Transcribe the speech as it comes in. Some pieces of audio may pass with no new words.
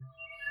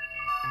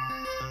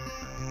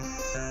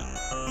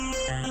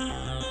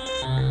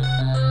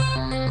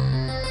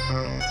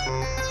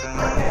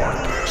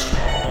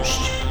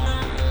most.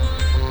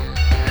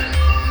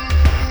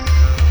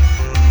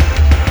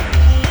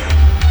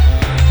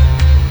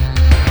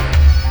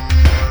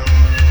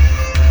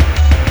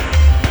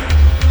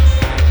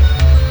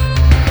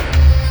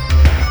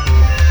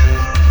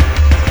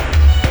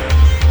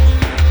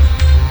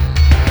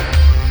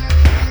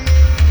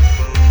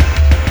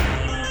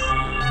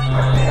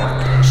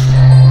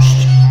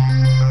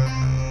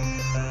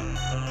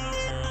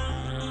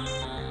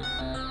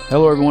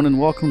 Hello, everyone, and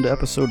welcome to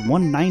episode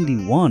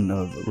 191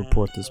 of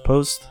Report This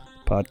Post,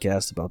 a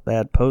podcast about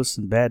bad posts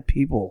and bad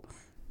people.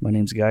 My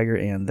name's Geiger,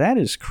 and that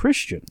is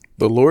Christian.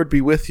 The Lord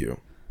be with you.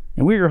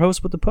 And we're your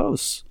hosts with the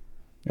posts.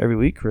 Every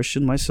week,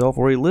 Christian, myself,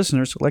 or a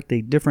listener select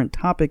a different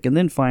topic and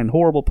then find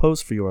horrible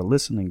posts for your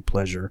listening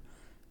pleasure.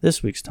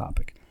 This week's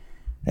topic,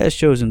 as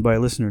chosen by a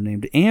listener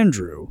named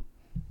Andrew,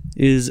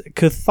 is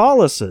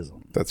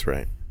Catholicism. That's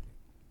right.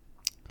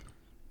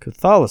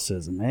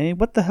 Catholicism, eh?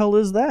 What the hell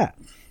is that?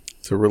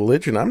 It's a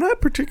religion. I'm not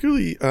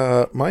particularly,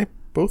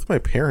 both my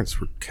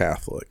parents were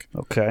Catholic.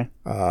 Okay.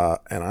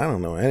 And I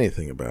don't know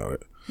anything about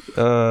it.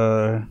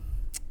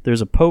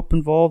 There's a pope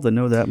involved. I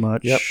know that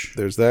much. Yep.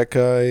 There's that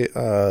guy.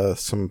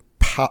 Some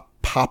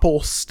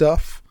popple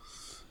stuff.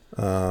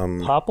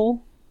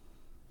 Popple?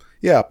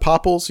 Yeah,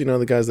 popples. You know,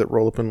 the guys that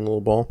roll up in a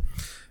little ball.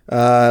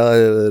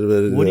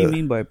 What do you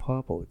mean by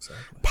popple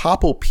exactly?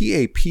 Popple,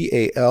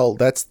 P-A-P-A-L.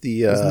 That's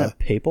the... Isn't that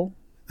papal?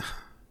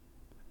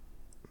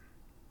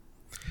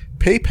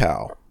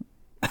 PayPal.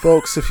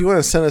 Folks, if you want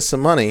to send us some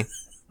money.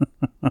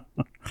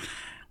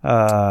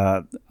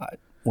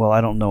 Well, I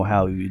don't know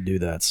how you do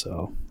that,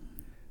 so.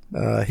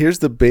 Here's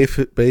the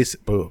basic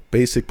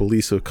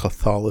beliefs of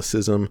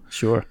Catholicism.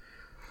 Sure.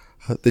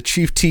 The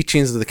chief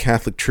teachings of the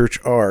Catholic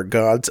Church are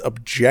God's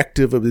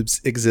objective of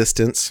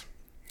existence,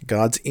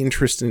 God's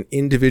interest in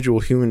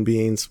individual human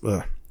beings,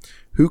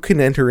 who can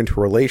enter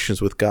into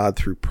relations with God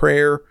through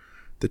prayer,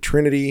 the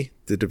Trinity,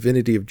 the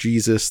divinity of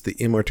Jesus, the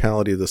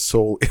immortality of the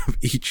soul of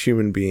each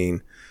human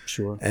being.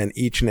 Sure. And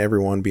each and every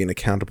one being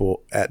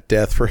accountable at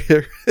death for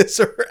his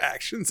or her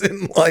actions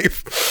in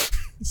life.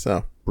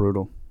 So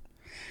brutal.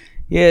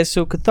 Yeah,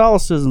 so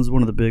Catholicism is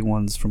one of the big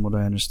ones from what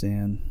I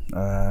understand.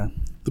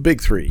 The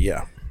big three,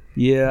 yeah.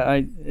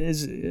 Yeah,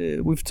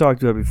 we've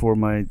talked about it before.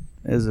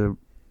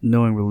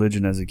 Knowing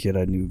religion as a kid,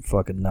 I knew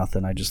fucking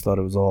nothing. I just thought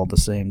it was all the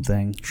same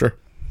thing. Sure.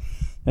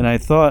 And I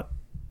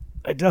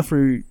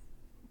definitely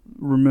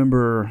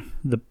remember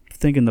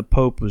thinking the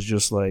Pope was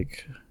just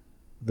like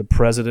the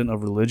president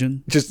of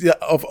religion. Just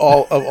of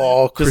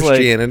all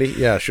Christianity. Like,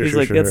 yeah, sure.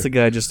 He's that's the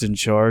guy just in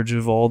charge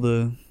of all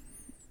the.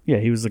 Yeah,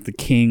 he was like the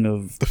king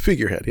of the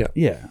figurehead. Yeah.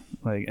 Yeah,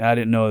 like I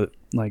didn't know that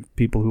like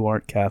people who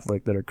aren't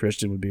Catholic that are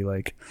Christian would be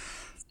like,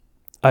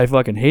 I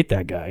fucking hate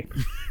that guy.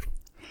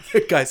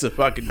 That guy's a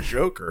fucking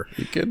joker.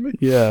 Are you kidding me?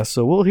 Yeah,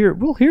 so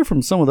we'll hear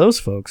from some of those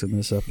folks in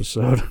this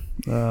episode.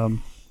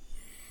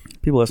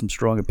 People have some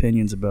strong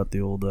opinions about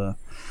the old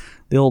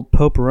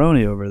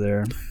Poperoni over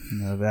there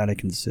in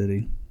Vatican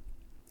City.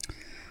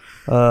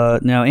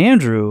 Now,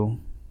 Andrew,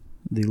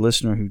 the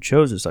listener who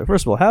chose this topic,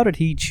 first of all, how did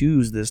he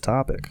choose this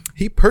topic?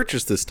 He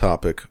purchased this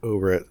topic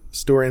over at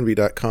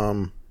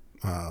storeenvy.com.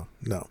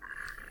 No.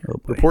 Oh,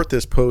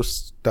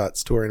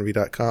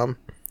 reportthispost.storeenvy.com.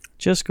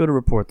 Just go to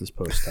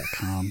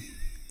reportthispost.com.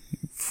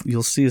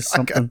 You'll see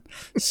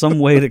some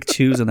way to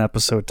choose an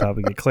episode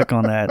topic. You click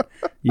on that,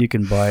 you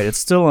can buy it. It's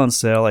still on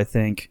sale, I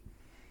think.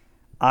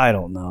 I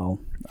don't know.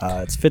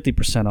 It's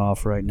 50%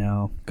 off right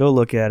now. Go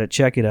look at it.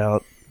 Check it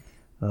out.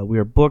 We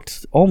are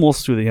booked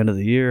almost through the end of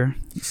the year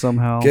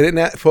somehow. Get it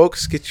now,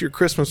 folks. Get your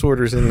Christmas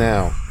orders in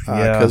now.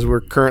 Because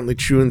we're currently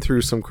chewing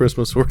through some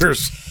Christmas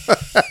orders.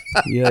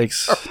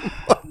 Yikes.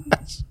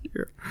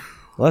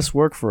 Less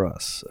work for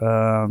us.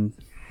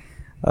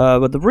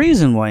 But the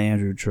reason why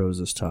Andrew chose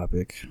this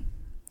topic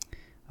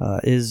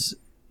is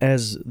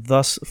as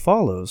thus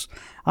follows.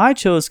 I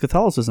chose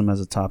Catholicism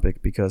as a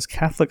topic because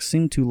Catholics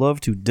seem to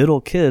love to diddle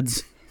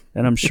kids,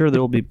 and I'm sure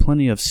there will be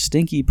plenty of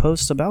stinky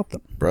posts about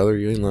them. Brother,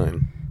 you in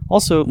line.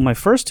 Also, my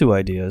first two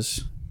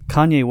ideas,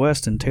 Kanye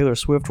West and Taylor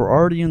Swift, were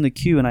already in the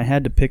queue, and I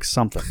had to pick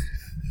something.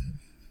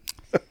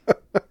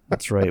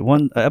 That's right.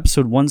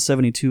 Episode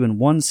 172 and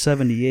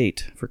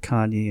 178 for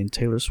Kanye and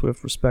Taylor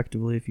Swift,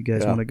 respectively, if you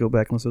guys want to go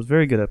back and listen. Those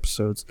very good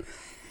episodes.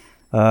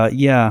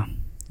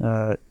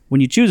 When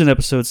you choose an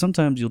episode,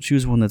 sometimes you'll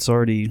choose one that's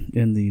already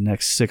in the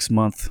next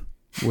 6-month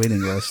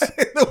waiting list.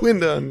 In the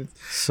window.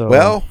 So,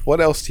 well,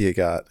 what else do you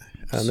got?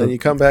 And then you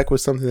come back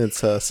with something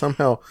that's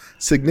somehow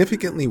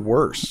significantly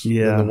worse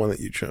than the one that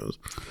you chose.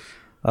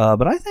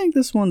 But I think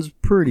this one's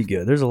pretty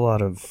good. There's a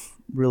lot of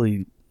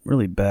really,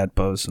 really bad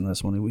posts in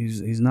this one.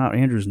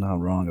 Andrew's not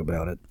wrong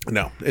about it.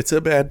 No, it's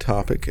a bad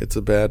topic. It's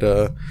a bad,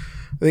 I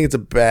think it's a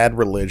bad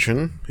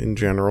religion in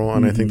general,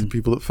 and I think the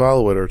people that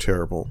follow it are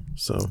terrible.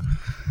 So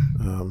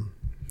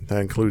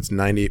that includes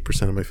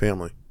 98% of my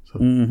family.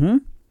 So.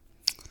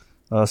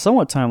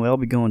 Somewhat timely, I'll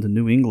be going to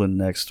New England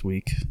next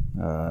week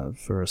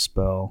for a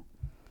spell.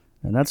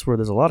 And that's where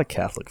there's a lot of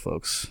Catholic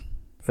folks,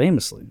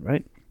 famously,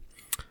 right?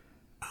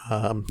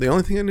 The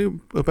only thing I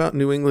knew about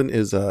New England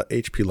is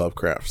H.P.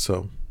 Lovecraft.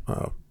 So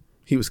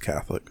he was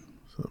Catholic.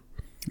 So.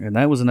 And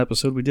that was an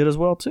episode we did as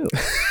well, too.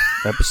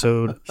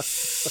 Episode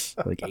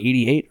like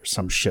 88 or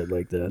some shit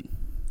like that.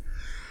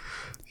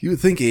 You would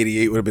think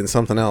 88 would have been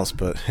something else,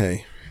 but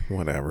hey,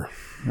 whatever.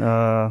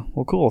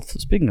 Well, cool.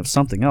 Speaking of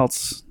something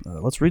else,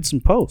 let's read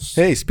some posts.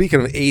 Hey, speaking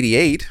of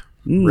 88,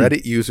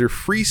 Reddit user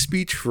Free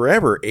Speech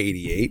Forever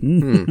 88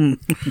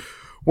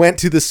 went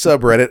to the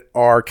subreddit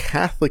R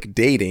Catholic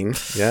Dating.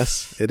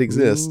 Yes, it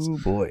exists. Oh,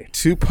 boy.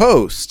 To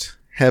post,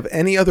 have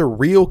any other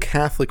real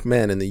Catholic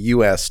men in the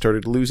U.S.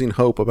 started losing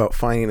hope about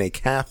finding a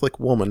Catholic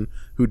woman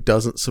who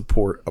doesn't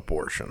support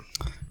abortion?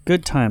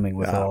 Good timing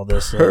with all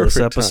this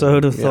perfect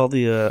episode timing. of all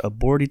the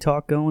aborty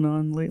talk going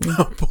on lately.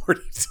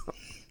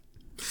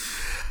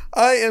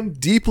 I am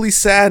deeply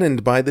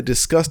saddened by the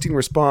disgusting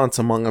response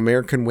among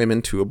American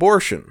women to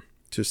abortion.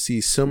 To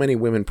see so many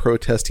women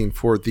protesting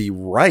for the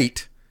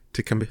right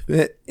to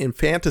commit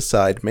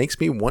infanticide makes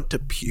me want to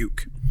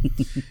puke.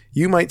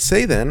 You might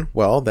say then,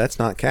 well, that's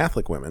not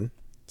Catholic women.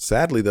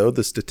 Sadly, though,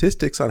 the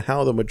statistics on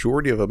how the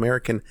majority of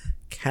American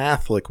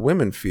Catholic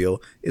women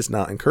feel is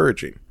not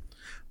encouraging.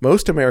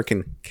 Most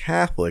American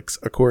Catholics,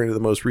 according to the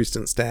most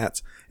recent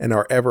stats, and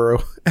our ever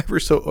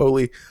so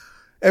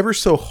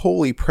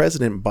holy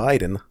President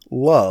Biden,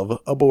 love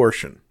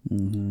abortion.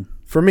 Mm-hmm.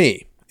 For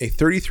me, a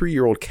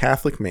 33-year-old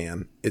Catholic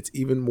man, it's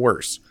even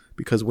worse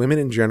because women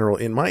in general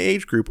in my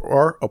age group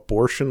are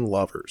abortion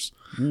lovers.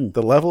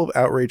 The level of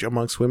outrage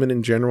amongst women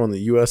in general in the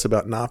U.S.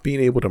 about not being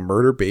able to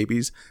murder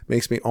babies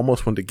makes me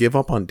almost want to give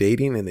up on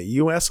dating in the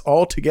U.S.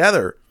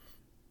 altogether.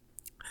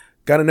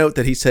 Got to note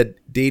that he said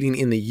dating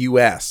in the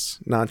U.S.,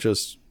 not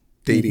just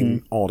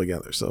dating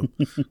altogether. So,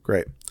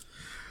 great.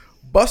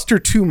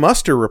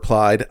 Buster2Muster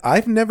replied,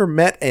 I've never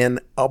met an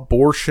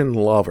abortion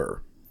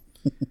lover.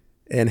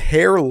 And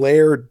Hair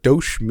Lair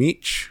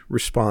Doshmich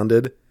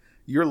responded,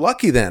 you're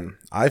lucky then.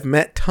 I've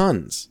met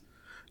tons.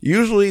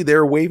 Usually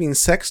they're waving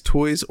sex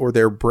toys or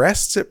their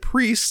breasts at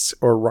priests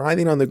or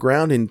writhing on the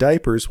ground in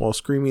diapers while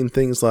screaming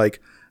things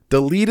like,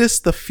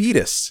 Deletus the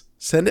fetus,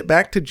 send it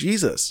back to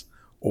Jesus,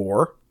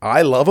 or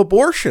I love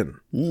abortion.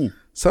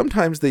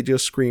 Sometimes they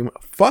just scream,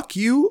 fuck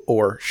you,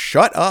 or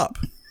shut up.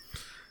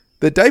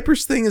 The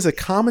diapers thing is a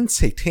common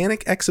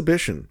satanic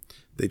exhibition.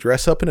 They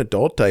dress up in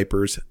adult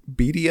diapers,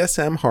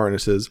 BDSM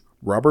harnesses,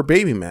 rubber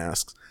baby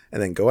masks,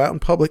 and then go out in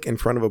public in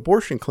front of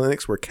abortion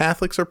clinics where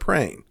Catholics are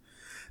praying.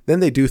 Then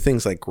they do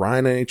things like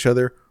grind on each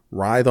other,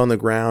 writhe on the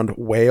ground,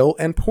 wail,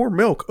 and pour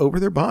milk over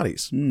their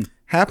bodies.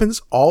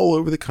 Happens all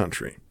over the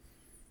country.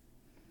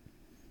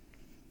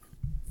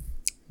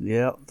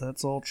 Yeah,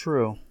 that's all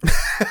true.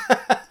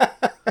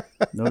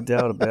 No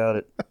doubt about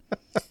it.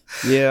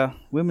 Yeah,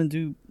 women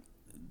do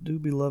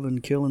be loving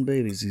killing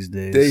babies these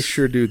days. They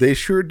sure do. They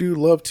sure do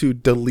love to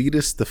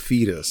Deletus the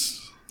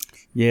fetus.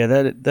 Yeah,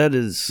 that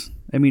is...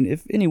 I mean,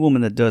 if any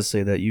woman that does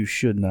say that, you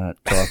should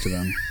not talk to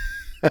them.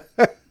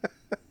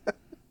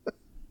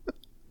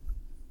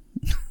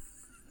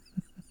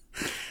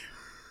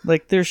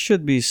 Like, there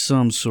should be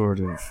some sort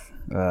of...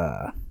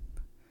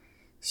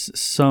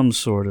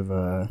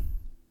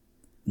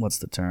 what's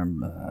the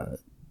term?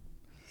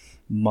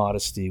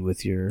 Modesty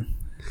with your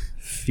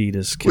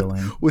fetus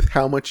killing. With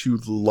how much you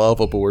love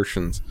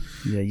abortions.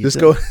 Yeah, you just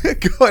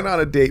going on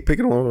a date,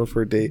 picking a woman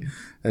for a date,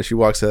 and she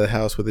walks out of the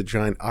house with a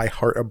giant I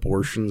Heart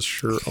Abortions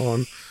shirt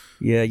on.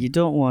 Yeah, you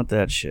don't want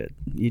that shit.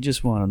 You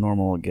just want a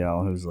normal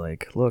gal who's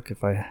like, look,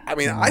 if I... I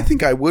mean, I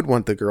think I would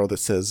want the girl that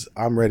says,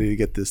 I'm ready to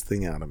get this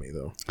thing out of me,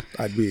 though.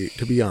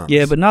 To be honest.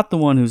 Yeah, but not the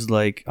one who's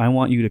like, I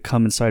want you to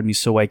come inside me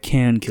so I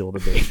can kill the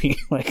baby.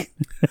 Like,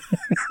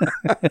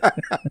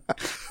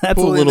 that's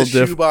pulling a little the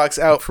different. Shoebox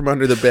out from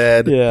under the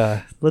bed.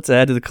 Yeah, let's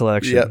add to the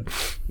collection. Yep.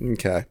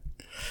 Okay.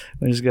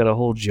 I just got a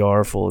whole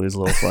jar full of these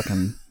little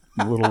fucking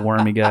little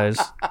wormy guys.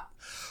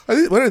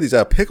 What are these?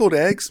 Pickled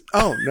eggs?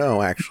 Oh,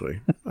 no,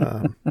 actually.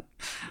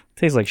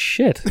 Tastes like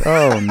shit.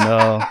 Oh,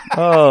 no.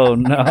 Oh,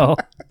 no.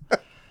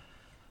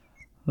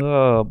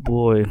 Oh,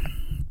 boy.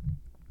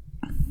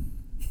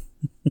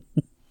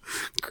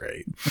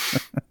 Great.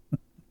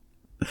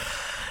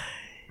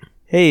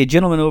 Hey,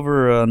 gentleman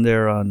over on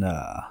there on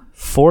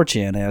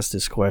 4chan asked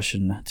this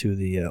question to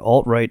the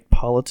alt-right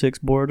politics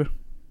board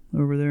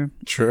over there.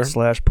 Sure.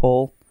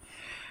 /poll.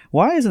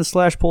 Why isn't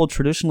 /poll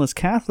traditionalist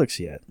Catholics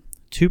yet?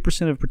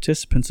 2% of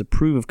participants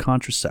approve of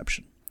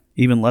contraception.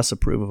 Even less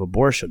approve of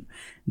abortion.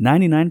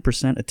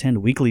 99% attend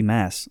weekly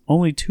mass.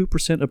 Only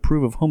 2%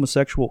 approve of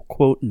homosexual,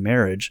 quote,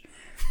 marriage.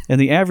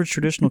 And the average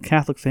traditional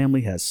Catholic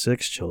family has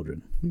 6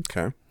 children.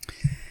 Okay.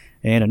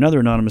 And another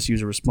anonymous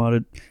user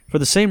responded, for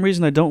the same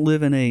reason I don't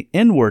live in a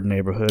N-word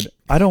neighborhood,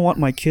 I don't want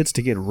my kids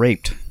to get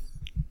raped.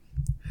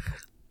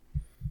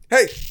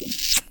 Hey,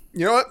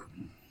 you know what?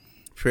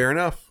 Fair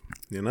enough,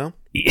 you know?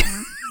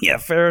 Yeah,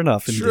 fair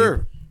enough. Indeed.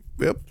 Sure.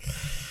 Yep.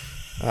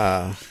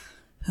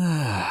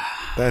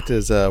 That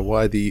is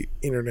why the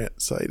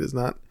internet site is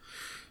not...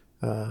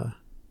 I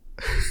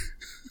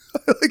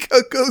like how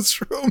it goes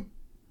from...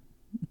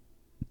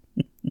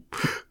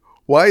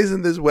 Why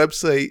isn't this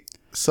website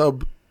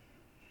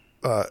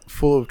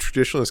full of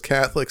traditionalist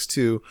Catholics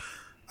to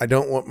I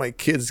don't want my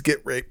kids to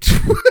get raped?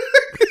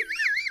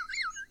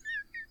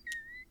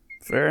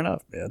 Fair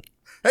enough, man.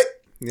 Hey,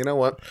 you know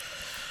what?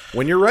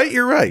 When you're right,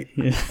 you're right.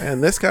 Yeah.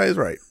 And this guy is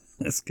right.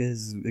 This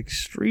guy's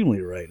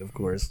extremely right, of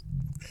course,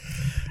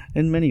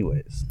 in many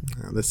ways.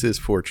 This is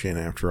 4chan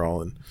after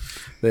all, and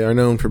they are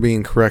known for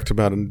being correct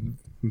about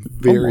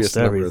various Almost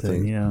number of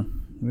everything, things. yeah.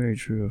 Very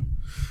true.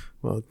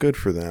 Well, good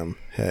for them.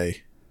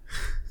 Hey.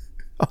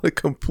 On a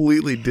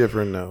completely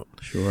different note.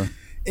 Sure.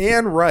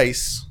 Anne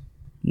Rice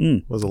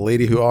was a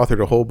lady who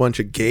authored a whole bunch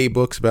of gay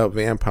books about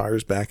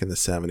vampires back in the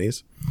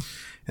 70s.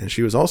 And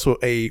she was also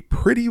a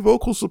pretty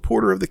vocal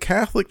supporter of the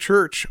Catholic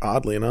Church,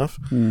 oddly enough,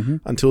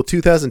 until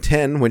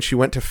 2010 when she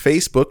went to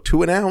Facebook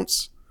to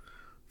announce,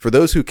 for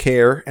those who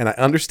care, and I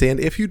understand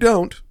if you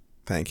don't,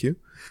 thank you,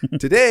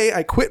 today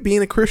I quit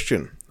being a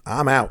Christian.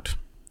 I'm out.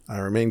 I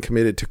remain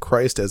committed to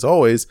Christ as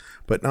always,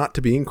 but not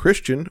to being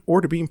Christian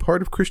or to being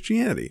part of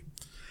Christianity.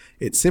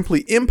 It's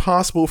simply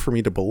impossible for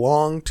me to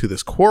belong to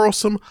this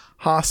quarrelsome,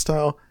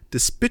 hostile,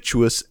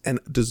 despicable,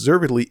 and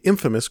deservedly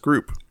infamous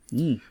group.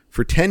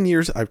 For 10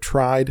 years, I've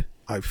tried.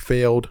 I've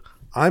failed.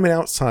 I'm an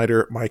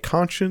outsider. My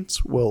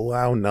conscience will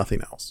allow nothing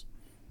else.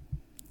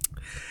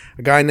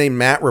 A guy named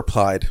Matt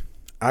replied,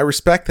 I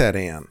respect that,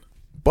 Anne.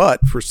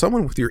 But for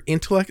someone with your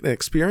intellect and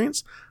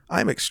experience,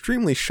 I'm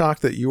extremely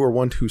shocked that you are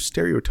one who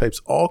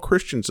stereotypes all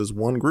Christians as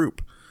one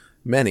group.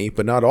 Many,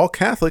 but not all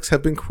Catholics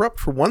have been corrupt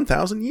for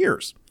 1,000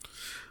 years.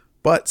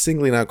 But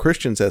singling out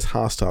Christians as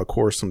hostile,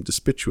 quarrelsome,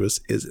 despicable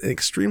is an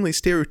extremely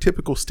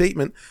stereotypical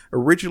statement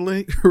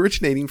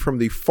originating from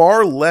the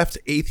far left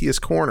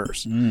atheist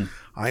corners.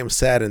 I am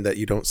saddened that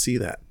you don't see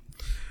that.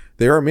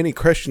 There are many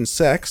Christian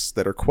sects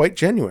that are quite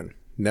genuine,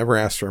 never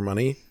ask for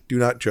money, do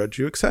not judge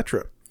you,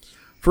 etc.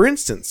 For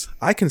instance,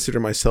 I consider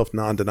myself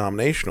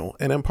non-denominational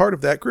and am part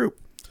of that group.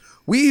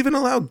 We even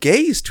allow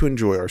gays to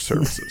enjoy our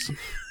services.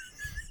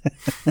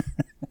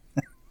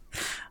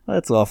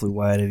 That's awfully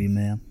wide of you,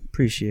 man.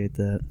 Appreciate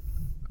that.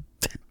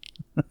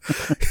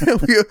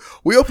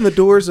 we open the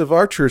doors of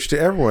our church to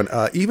everyone,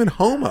 even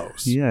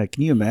homos. Yeah,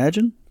 can you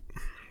imagine?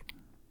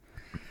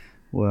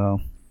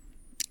 Well,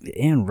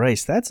 Anne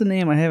Rice, that's a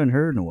name I haven't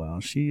heard in a while.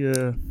 She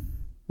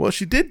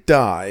did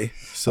die.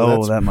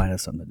 So that might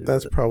have something to do with it.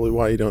 That's probably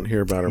why you don't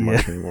hear about her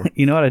much anymore.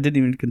 You know what? I didn't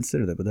even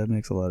consider that, but that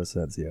makes a lot of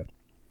sense, yeah.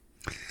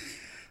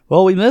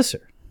 Well, we miss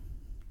her.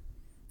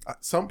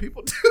 Some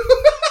people do.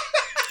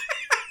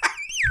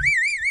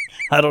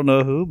 I don't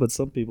know who, but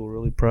some people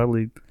really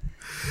probably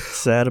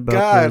sad about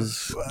God,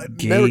 those I'm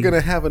gay... never going to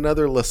have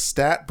another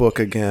Lestat book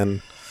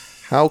again.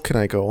 How can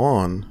I go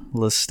on?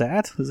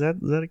 Lestat? Is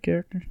that a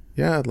character?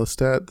 Yeah,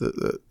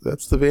 Lestat.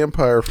 That's the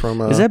vampire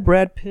from... is that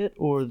Brad Pitt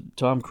or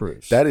Tom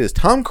Cruise? That is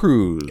Tom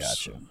Cruise.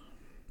 Gotcha.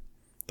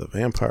 The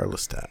vampire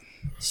Lestat.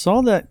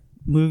 Saw that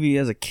movie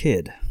as a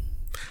kid.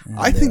 And,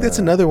 I think that's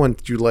another one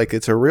that you like.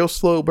 It's a real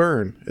slow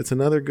burn. It's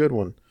another good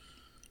one.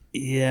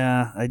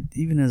 Yeah,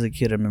 even as a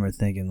kid, I remember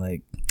thinking,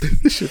 like...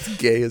 This shit's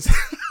gay as...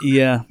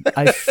 Yeah,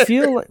 I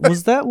feel like...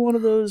 Was that one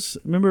of those...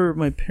 Remember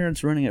my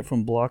parents renting it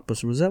from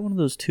Blockbuster. Was that one of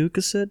those 2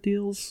 cassette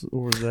deals?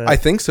 Or was that... I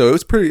think so.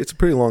 It's a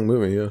pretty long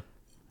movie, yeah.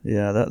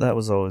 Yeah, that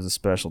was always a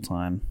special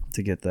time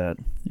to get that.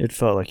 It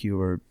felt like you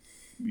were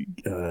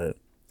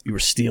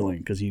stealing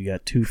because you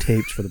got 2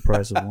 tapes for the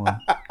price of one.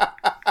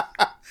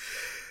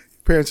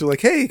 Parents are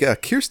like, hey,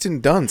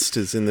 Kirsten Dunst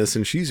is in this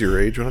and she's your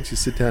age. Why don't you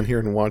sit down here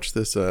and watch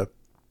this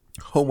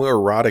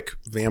homoerotic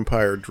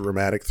vampire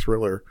dramatic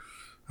thriller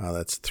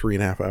that's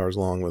 3.5 hours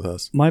long with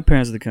us. My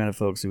parents are the kind of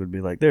folks who would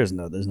be like, there's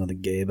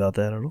nothing gay about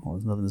that at all.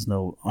 There's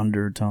no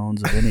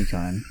undertones of any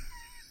kind.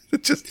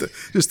 just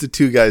the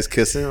 2 guys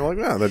kissing. They're like,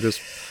 wow, they're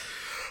just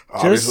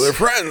obviously they're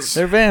friends.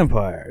 They're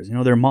vampires.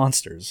 They're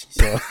monsters.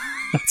 So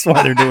that's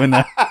why they're doing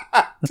that.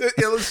 To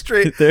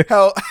illustrate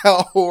how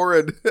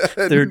horrid.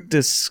 They're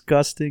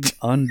disgusting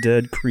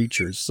undead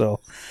creatures. So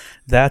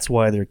that's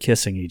why they're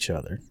kissing each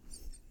other.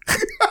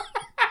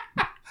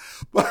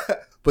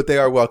 But they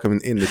are welcome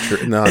in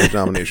the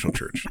non-denominational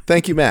church.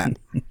 Thank you, Matt.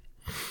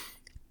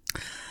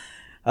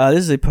 This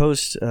is a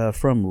post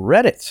from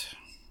Reddit.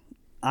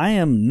 I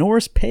am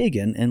Norse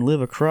pagan and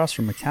live across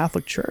from a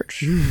Catholic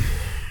church.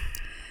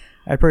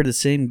 I pray to the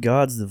same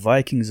gods the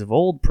Vikings of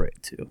old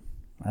prayed to.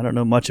 I don't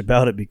know much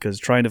about it because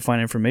trying to find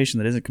information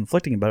that isn't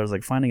conflicting about it is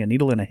like finding a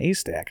needle in a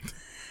haystack.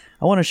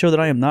 I want to show that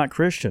I am not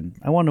Christian.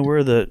 I want to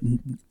wear the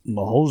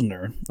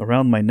Mahosner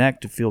around my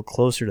neck to feel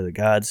closer to the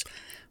gods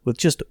with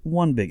just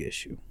one big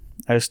issue.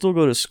 I still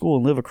go to school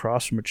and live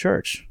across from a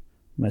church.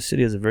 My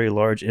city has a very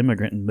large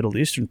immigrant and Middle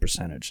Eastern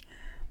percentage.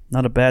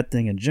 Not a bad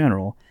thing in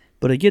general,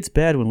 but it gets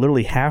bad when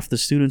literally half the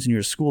students in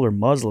your school are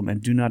Muslim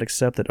and do not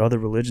accept that other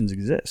religions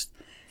exist.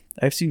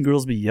 I've seen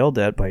girls be yelled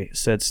at by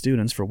said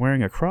students for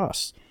wearing a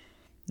cross.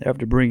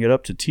 After bringing it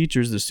up to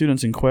teachers, the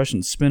students in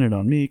question spin it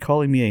on me,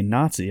 calling me a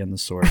Nazi and the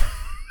sort.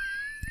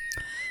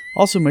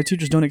 Also, my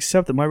teachers don't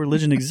accept that my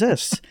religion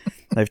exists.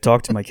 I've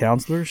talked to my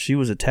counselor. She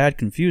was a tad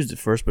confused at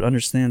first, but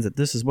understands that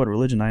this is what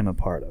religion I am a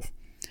part of.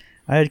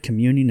 I had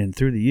communion, and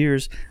through the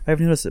years, I've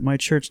noticed that my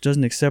church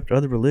doesn't accept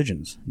other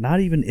religions, not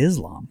even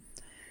Islam.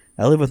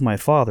 I live with my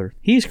father.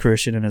 He's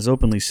Christian and has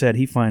openly said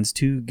he finds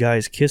two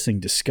guys kissing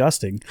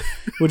disgusting,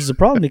 which is a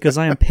problem because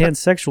I am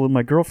pansexual and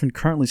my girlfriend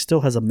currently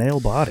still has a male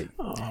body.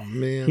 Oh,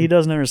 man. He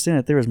doesn't understand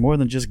that there is more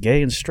than just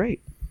gay and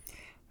straight.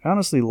 I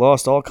honestly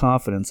lost all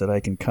confidence that I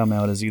can come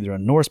out as either a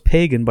Norse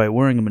pagan by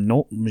wearing a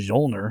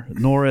Mjolnir,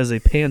 nor as a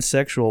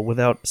pansexual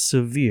without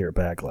severe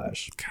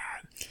backlash. God.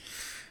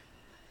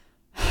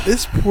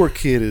 This poor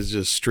kid is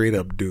just straight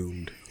up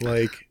doomed.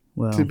 Like,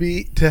 Well,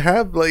 to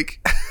have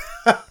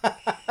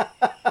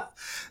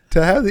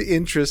the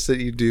interest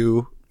that you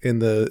do in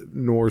the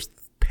Norse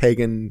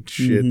pagan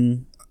shit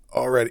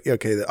already.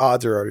 Okay, the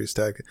odds are already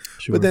stacked.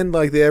 Sure. But then,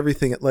 like,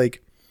 everything,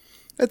 like,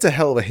 that's a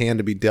hell of a hand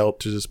to be dealt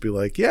to just be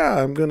like,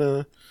 yeah, I'm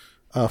gonna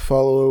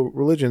follow a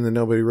religion that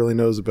nobody really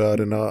knows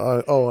about, and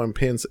I'm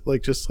pans,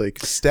 like, just like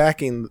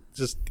stacking,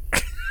 just.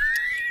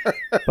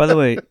 By the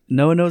way,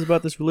 no one knows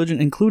about this religion,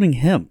 including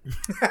him.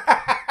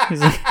 He's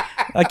like,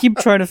 I keep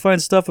trying to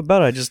find stuff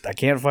about it. I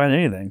can't find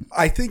anything.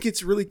 I think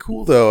it's really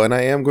cool, though, and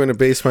I am going to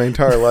base my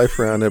entire life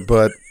around it,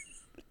 but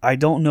I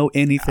don't know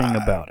anything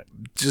about it.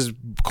 just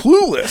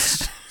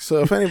clueless.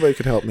 So if anybody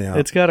could help me out.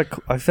 It's got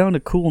I found a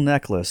cool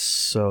necklace,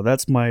 so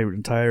that's my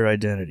entire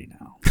identity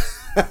now.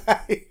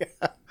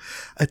 Yeah.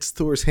 It's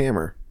Thor's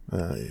hammer.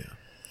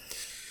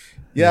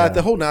 Yeah,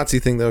 the whole Nazi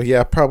thing, though.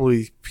 Yeah,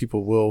 probably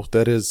people will.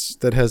 That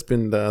has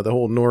been the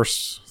whole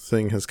Norse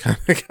thing has kind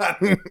of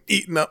gotten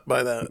eaten up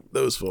by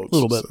those folks A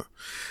little bit. So,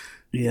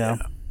 Yeah.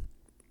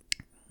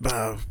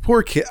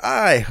 poor kid.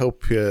 I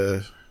hope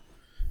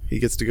he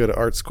gets to go to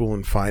art school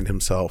and find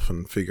himself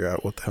and figure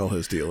out what the hell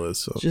his deal is.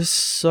 So Just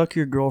suck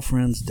your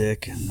girlfriend's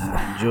dick and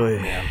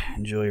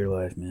enjoy your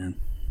life, man.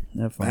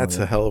 Have fun that's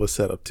with a hell of a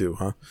setup, too,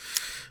 huh?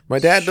 My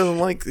dad doesn't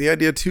like the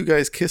idea of two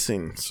guys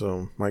kissing,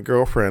 so my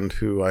girlfriend,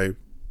 who I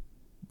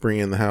bring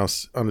in the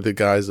house under the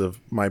guise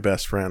of my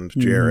best friend,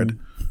 Jared.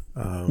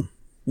 Yeah.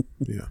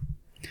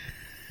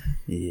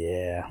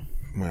 Yeah.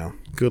 Well,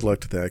 good luck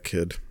to that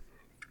kid.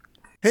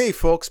 Hey,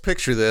 folks,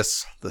 picture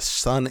this. The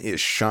sun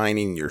is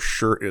shining, your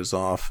shirt is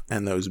off,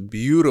 and those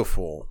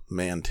beautiful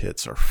man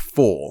tits are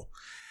full.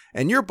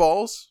 And your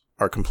balls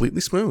are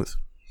completely smooth,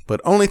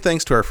 but only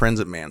thanks to our friends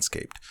at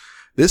Manscaped.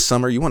 This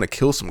summer, you want to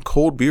kill some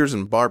cold beers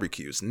and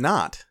barbecues,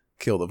 not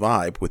kill the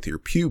vibe with your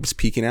pubes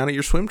peeking out of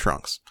your swim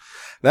trunks.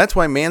 That's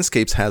why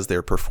Manscaped has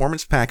their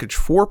Performance Package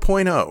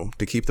 4.0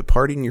 to keep the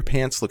party in your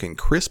pants looking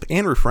crisp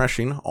and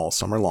refreshing all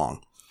summer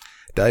long.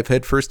 Dive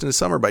headfirst into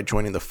summer by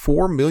joining the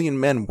 4 million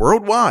men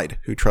worldwide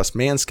who trust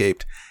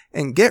Manscaped,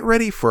 and get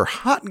ready for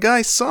hot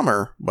guy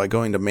summer by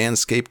going to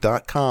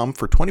manscaped.com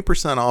for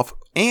 20% off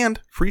and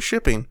free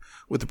shipping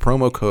with the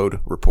promo code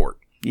REPORT.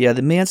 Yeah,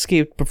 the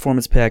Manscaped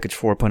Performance Package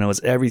 4.0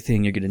 is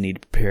everything you're going to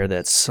need to prepare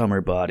that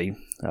summer body.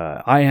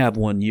 I have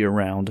one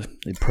year-round,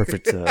 a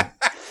perfect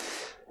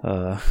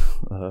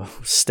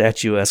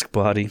statuesque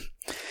body,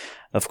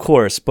 of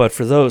course. But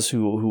for those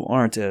who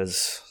aren't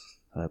as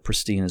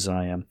pristine as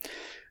I am,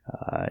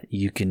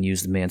 you can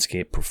use the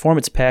Manscaped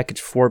Performance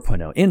Package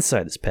 4.0.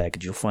 Inside this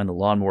package, you'll find the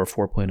Lawnmower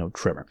 4.0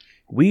 trimmer,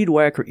 Weed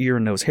Whacker ear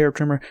and nose hair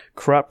trimmer,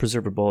 Crop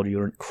Preserver ball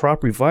deodorant,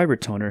 Crop Reviver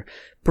toner,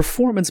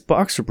 Performance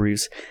boxer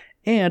briefs,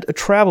 and a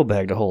travel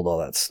bag to hold all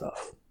that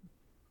stuff.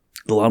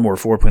 The Lawnmower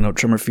 4.0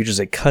 trimmer features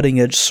a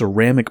cutting-edge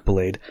ceramic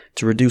blade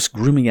to reduce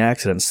grooming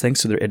accidents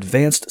thanks to their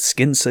advanced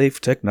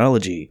skin-safe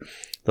technology.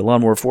 The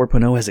Lawnmower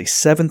 4.0 has a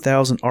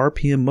 7,000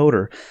 RPM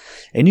motor,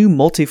 a new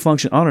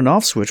multi-function on and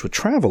off switch with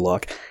travel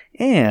lock,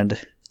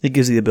 and it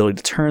gives you the ability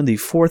to turn the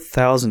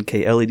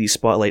 4000K LED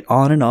spotlight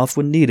on and off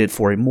when needed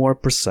for a more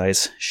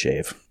precise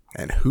shave.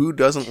 And who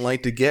doesn't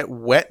like to get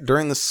wet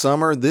during the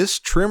summer? This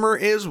trimmer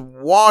is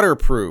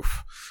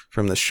waterproof.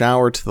 From the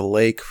shower to the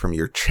lake, from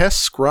your chest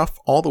scruff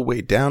all the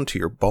way down to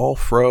your ball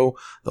fro,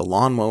 the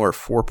Lawnmower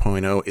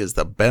 4.0 is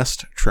the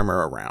best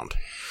trimmer around.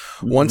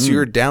 Once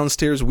your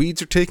downstairs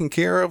weeds are taken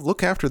care of,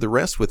 look after the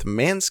rest with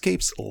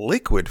Manscaped's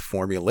liquid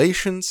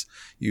formulations.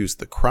 Use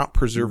the Crop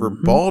Preserver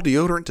ball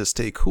deodorant to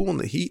stay cool in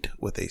the heat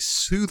with a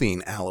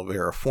soothing aloe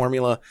vera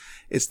formula.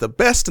 It's the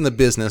best in the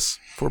business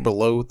for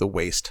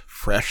below-the-waist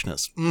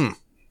freshness.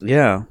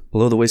 Yeah,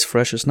 below-the-waist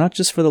freshness, not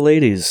just for the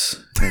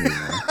ladies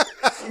anymore.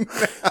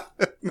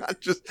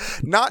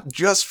 Not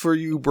just for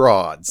you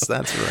broads.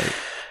 That's right.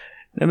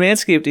 Now,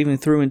 Manscaped even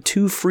threw in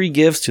 2 free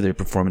gifts to their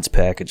Performance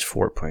Package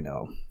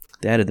 4.0.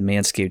 They added the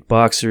Manscaped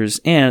Boxers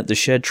and the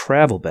Shed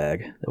Travel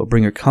Bag that will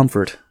bring your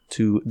comfort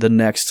to the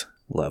next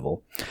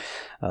level.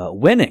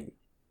 Winning.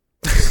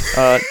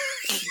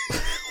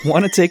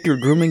 Want to take your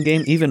grooming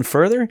game even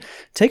further?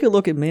 Take a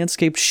look at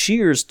Manscaped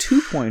Shears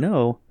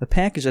 2.0, a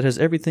package that has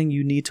everything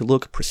you need to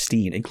look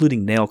pristine,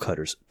 including nail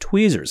cutters,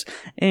 tweezers,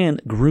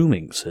 and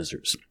grooming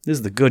scissors. This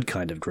is the good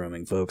kind of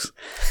grooming, folks.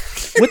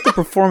 With the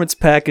Performance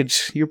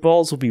Package, your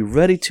balls will be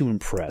ready to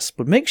impress,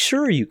 but make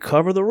sure you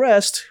cover the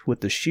rest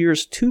with the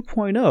Shears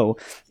 2.0,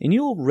 and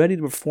you'll be ready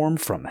to perform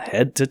from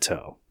head to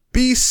toe.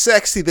 Be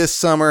sexy this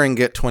summer and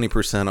get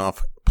 20%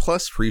 off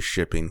plus free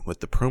shipping with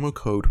the promo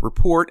code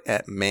REPORT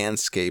at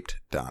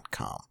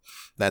manscaped.com.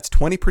 That's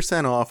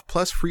 20% off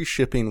plus free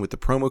shipping with the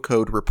promo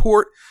code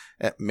REPORT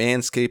at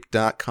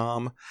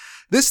manscaped.com.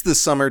 This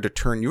summer to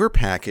turn your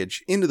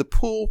package into the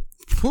pool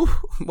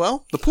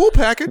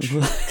package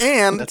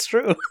and That's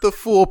true. the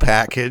full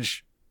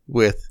package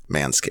with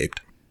Manscaped.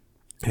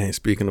 Hey,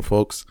 speaking of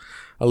folks,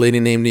 a lady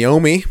named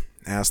Naomi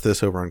asked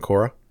this over on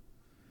Quora.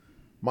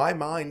 My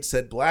mind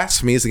said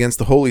blasphemies against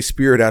the Holy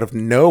Spirit out of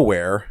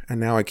nowhere, and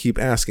now I keep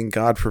asking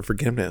God for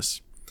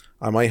forgiveness.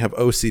 I might have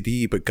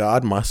OCD, but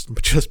God must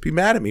just be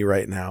mad at me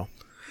right now.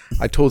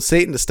 I told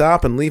Satan to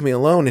stop and leave me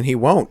alone, and he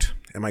won't.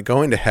 Am I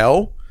going to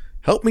hell?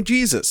 Help me,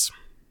 Jesus.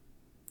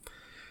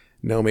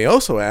 Naomi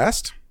also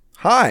asked,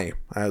 Hi,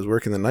 I was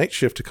working the night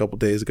shift a couple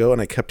days ago,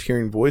 and I kept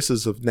hearing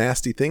voices of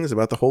nasty things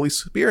about the Holy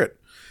Spirit.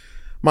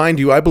 Mind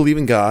you, I believe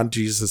in God,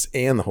 Jesus,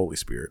 and the Holy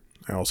Spirit.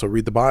 I also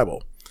read the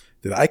Bible.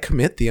 Did I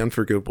commit the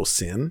unforgivable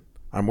sin?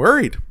 I'm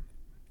worried.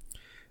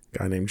 A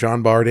guy named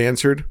John Bard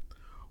answered,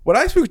 What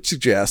I would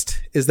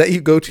suggest is that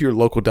you go to your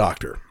local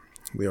doctor.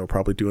 They'll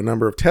probably do a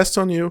number of tests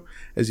on you,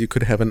 as you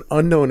could have an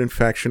unknown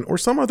infection or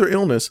some other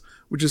illness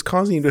which is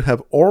causing you to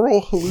have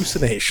oral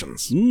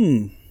hallucinations.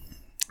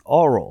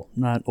 Oral,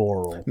 not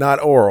oral.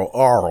 Not oral,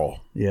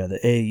 oral. Yeah,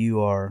 the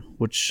A-U-R,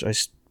 which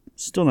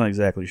still not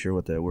exactly sure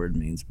what that word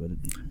means, but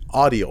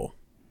Audio.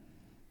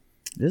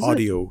 is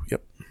Audio,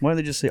 yep. it? Why do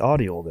they just say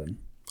audio then?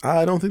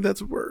 I don't think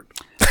that's a word.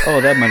 Oh,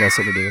 that might have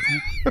something to do with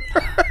it.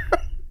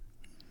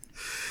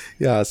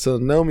 Yeah, so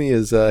Naomi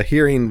is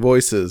hearing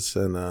voices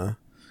and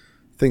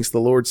thinks the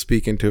Lord's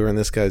speaking to her, and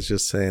this guy's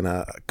just saying,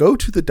 go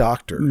to the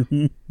doctor.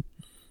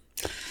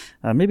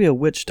 Maybe a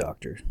witch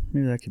doctor.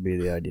 Maybe that could be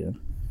the idea.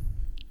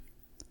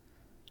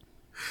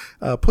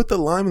 Put the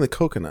lime in the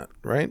coconut,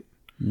 right?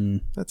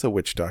 That's a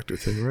witch doctor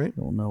thing, right?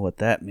 Don't know what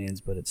that means,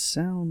 but it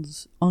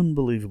sounds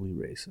unbelievably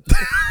racist.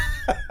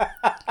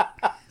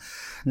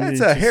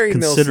 That's a Harry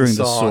Nilsson considering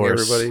the song,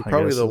 source, everybody. I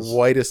Probably guess the is-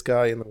 whitest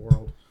guy in the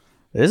world.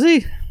 Is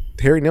he?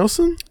 Harry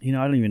Nilsson? You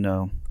know, I don't even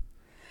know.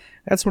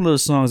 That's one of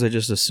those songs I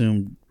just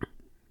assumed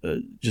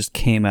just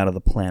came out of the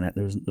planet.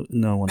 There was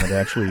no one that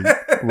actually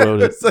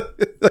wrote it.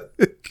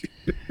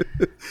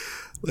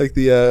 Like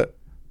the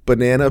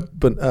Banana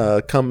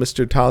Come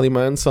Mr.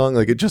 Tallyman song.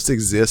 Like it just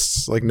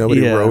exists. Like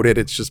nobody Yeah. wrote it.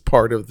 It's just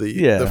part of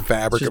the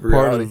fabric it's of just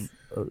part reality.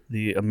 of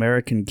the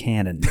American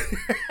canon.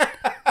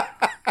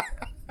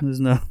 There's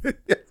no...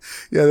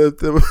 Yeah,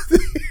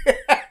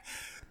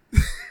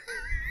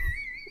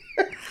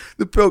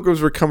 the Pilgrims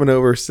were coming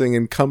over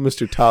singing "Come,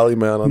 Mr.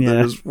 Tallyman." Yeah.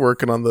 They're just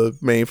working on the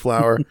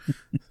Mayflower,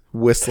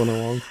 whistling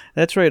along.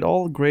 That's right.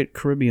 All great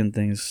Caribbean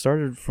things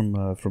started from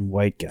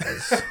white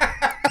guys.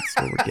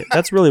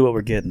 That's really what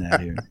we're getting at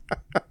here.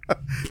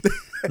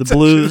 The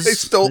blues, they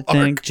stole I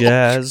think, our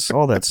jazz,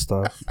 all that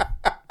stuff.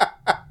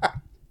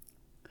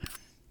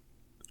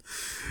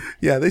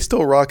 Yeah, they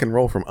stole rock and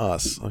roll from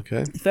us.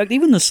 Okay. In fact,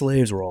 even the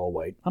slaves were all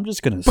white. I'm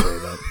just gonna say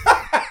that.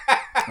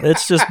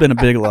 It's just been a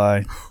big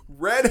lie.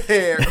 Red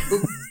hair,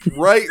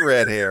 bright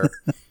red hair,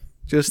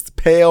 just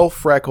pale,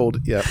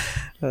 freckled. Yep.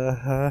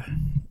 Great.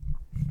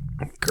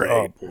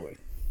 Oh boy.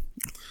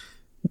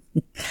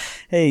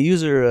 Hey,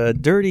 user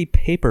Dirty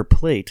Paper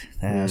Plate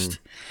asked,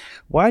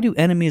 why do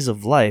enemies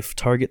of life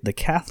target the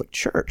Catholic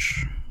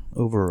Church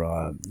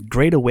over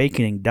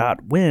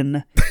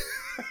GreatAwakening.win,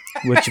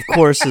 which of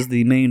course is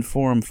the main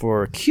forum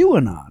for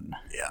QAnon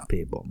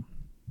people?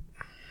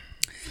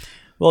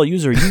 Well,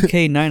 user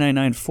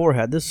UK9994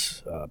 had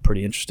this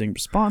pretty interesting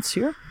response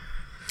here.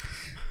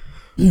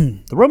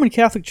 The Roman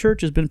Catholic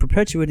Church has been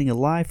perpetuating a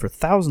lie for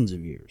thousands of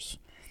years.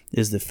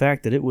 Is the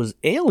fact that it was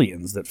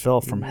aliens that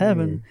fell from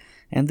heaven,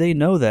 and they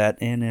know that,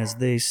 and as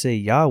they say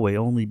Yahweh,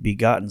 only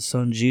begotten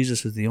Son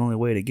Jesus is the only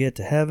way to get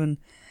to heaven,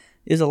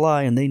 is a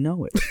lie, and they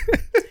know it.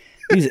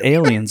 These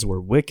aliens were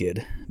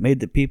wicked,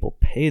 made the people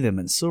pay them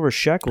in silver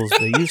shekels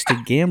they used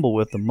to gamble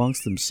with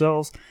amongst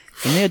themselves,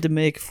 and they had to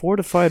make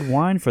fortified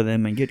wine for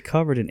them and get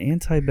covered in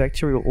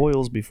antibacterial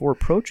oils before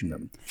approaching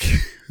them.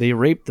 They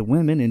raped the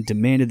women and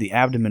demanded the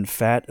abdomen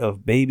fat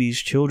of babies,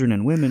 children,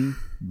 and women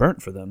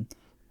burnt for them.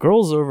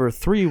 Girls over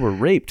 3 were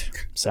raped.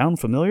 Sound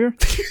familiar?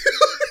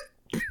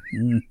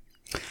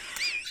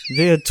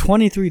 They had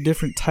 23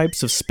 different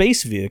types of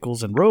space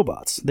vehicles and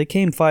robots. They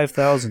came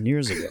 5,000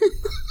 years ago.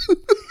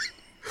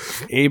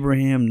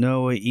 Abraham,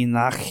 Noah,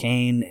 Enoch,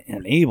 Cain,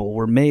 and Abel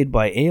were made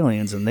by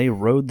aliens, and they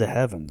rode the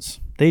heavens.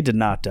 They did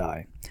not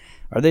die.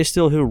 Are they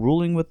still here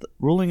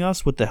ruling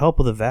us with the help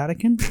of the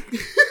Vatican?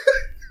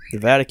 The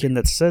Vatican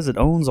that says it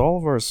owns all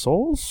of our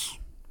souls?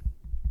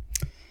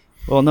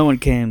 Well, no one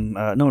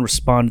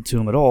responded to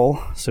him at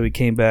all, so he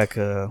came back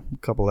a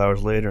couple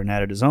hours later and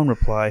added his own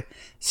reply,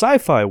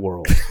 Sci-Fi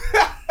World.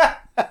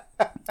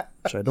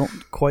 Which I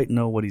don't quite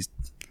know what he's...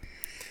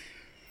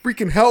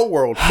 Freaking hell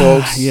world,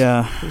 folks.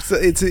 Yeah.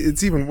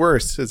 It's even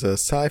worse. It's a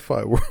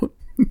sci-fi world.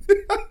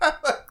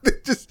 They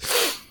just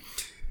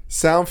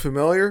sound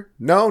familiar?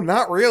 No,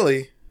 not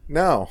really.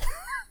 No.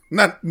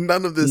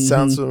 None of this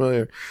sounds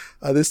familiar.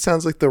 This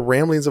sounds like the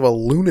ramblings of a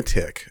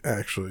lunatic,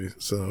 actually.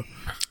 So,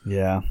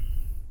 yeah.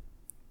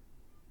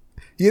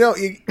 You know,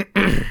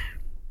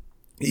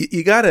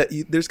 you gotta.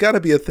 There's got to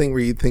be a thing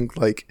where you think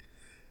like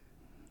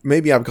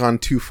maybe I've gone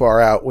too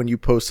far out when you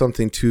post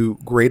something to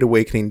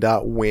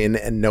greatawakening.win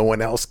and no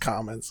one else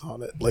comments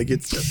on it. Like,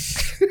 it's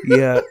just...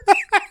 Yeah.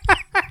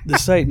 The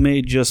site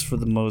made just for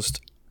the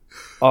most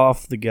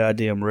off the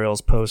goddamn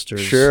rails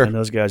posters. Sure. And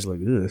those guys are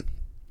like, ugh.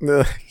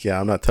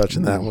 Yeah, I'm not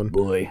touching that one.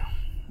 Boy,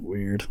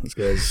 weird.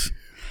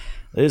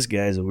 This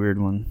guy's a weird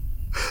one.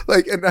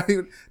 Like, and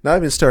not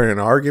even starting an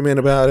argument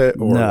about it,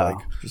 or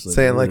just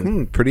saying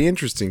like, pretty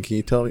interesting. Can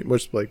you tell me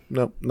what's like?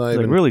 Nope, not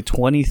even. Really,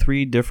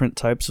 23 different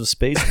types of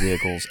space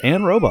vehicles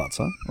and robots,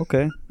 huh?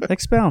 Okay,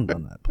 expound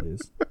on that,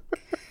 please.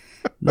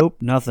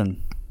 Nope,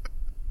 nothing.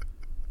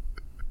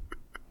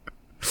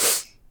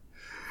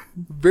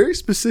 Very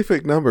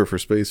specific number for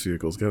space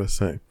vehicles, gotta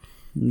say.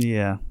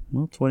 Yeah,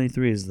 well,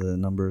 23 is the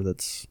number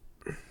that's.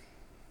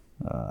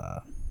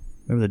 Remember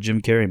the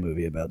Jim Carrey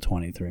movie about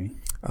 23?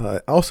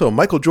 Also,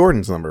 Michael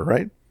Jordan's number,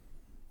 right?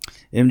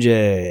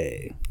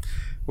 MJ.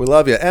 We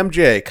love you.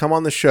 MJ, come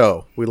on the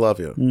show. We love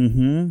you.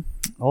 Mm-hmm.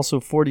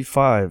 Also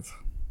 45.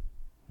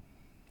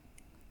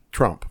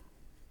 Trump.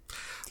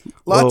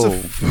 Lots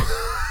of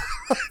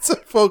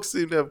folks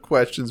seem to have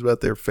questions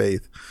about their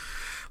faith.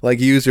 Like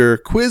user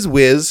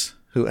QuizWiz,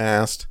 who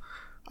asked,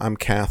 I'm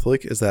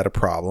Catholic, is that a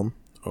problem?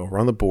 Over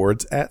on the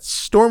boards at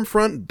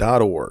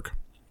stormfront.org.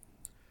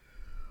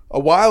 A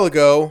while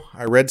ago,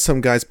 I read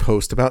some guy's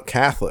post about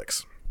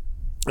Catholics.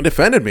 It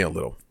offended me a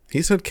little.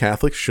 He said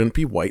Catholics shouldn't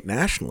be white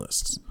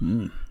nationalists.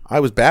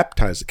 I was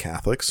baptized a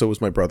Catholic, so was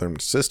my brother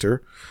and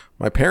sister.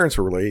 My parents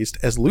were raised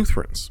as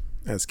Lutherans.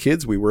 As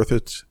kids, we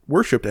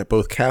worshipped at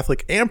both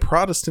Catholic and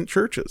Protestant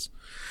churches.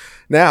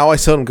 Now, I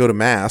seldom go to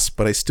Mass,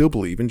 but I still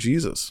believe in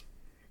Jesus.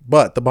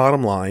 But the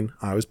bottom line,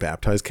 I was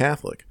baptized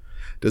Catholic.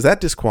 Does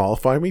that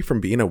disqualify me from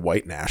being a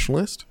white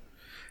nationalist?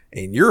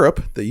 In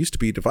Europe, they used to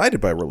be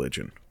divided by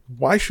religion.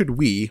 Why should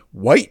we,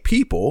 white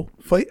people,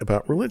 fight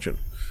about religion?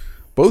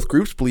 Both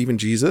groups believe in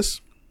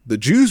Jesus. The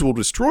Jews will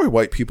destroy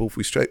white people if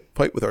we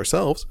fight with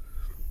ourselves.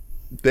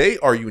 They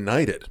are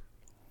united.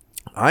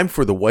 I'm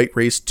for the white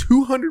race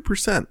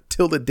 200%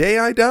 till the day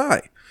I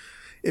die.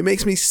 It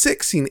makes me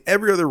sick seeing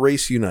every other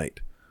race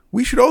unite.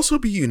 We should also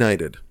be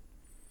united.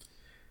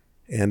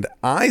 And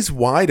Eyes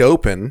Wide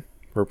Open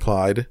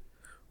replied,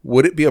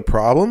 would it be a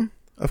problem?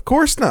 Of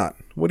course not.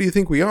 What do you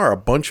think we are, a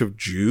bunch of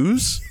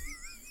Jews?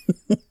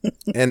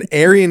 And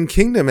Aryan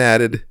Kingdom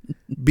added,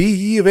 be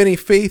ye of any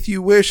faith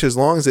you wish as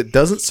long as it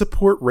doesn't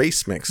support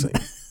race mixing.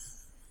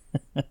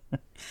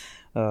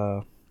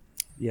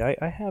 Yeah,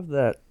 I have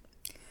that.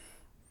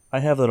 I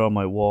have that on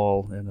my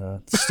wall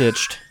and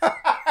stitched.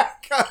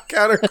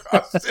 Counter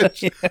cross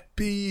stitch. Yeah.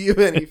 Be ye of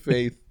any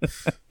faith.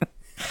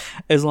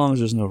 As long as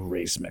there's no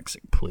race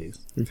mixing, please.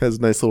 It has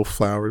a nice little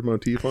flower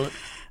motif on it.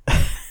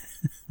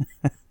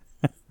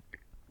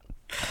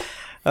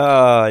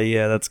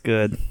 Yeah, that's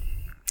good.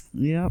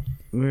 Yep,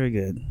 very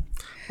good.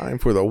 I'm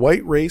for the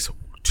white race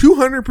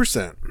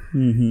 200%.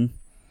 Mm-hmm.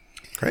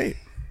 Great.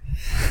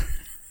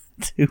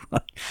 Dude, I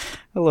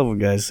love when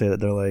guys say that.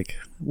 They're like,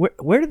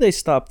 where do they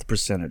stop the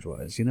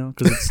percentage-wise, you know?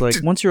 Because it's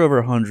like, once you're over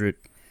 100,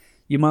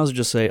 you might as well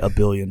just say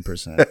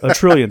 1,000,000,000%,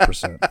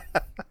 1,000,000,000,000%.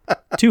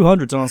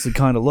 200's honestly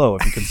kind of low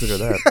if you consider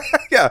that.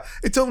 Yeah,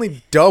 it's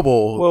only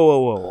double.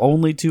 Whoa.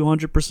 Only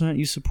 200%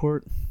 you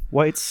support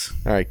whites?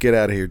 All right, get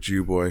out of here,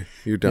 Jew boy.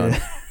 You're done.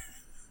 Yeah.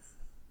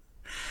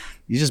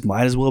 You just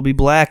might as well be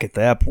black at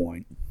that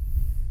point.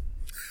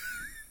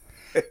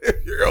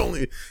 if you're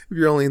only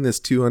in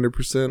this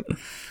 200%,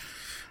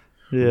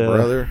 yeah,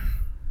 brother,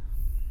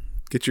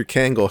 get your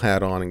Kangol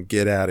hat on and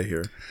get out of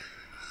here.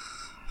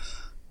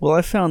 Well,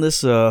 I found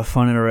this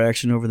fun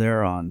interaction over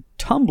there on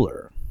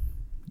Tumblr.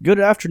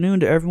 Good afternoon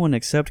to everyone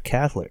except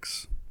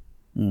Catholics.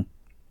 Someone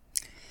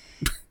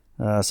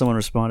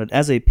responded,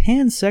 as a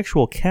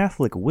pansexual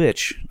Catholic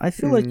witch, I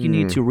feel like you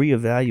need to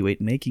reevaluate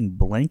making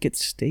blanket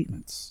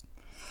statements.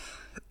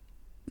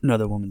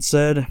 Another woman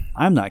said,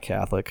 I'm not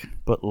Catholic,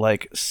 but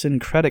like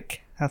syncretic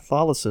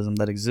Catholicism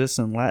that exists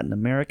in Latin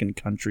American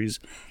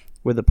countries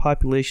where the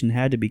population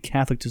had to be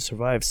Catholic to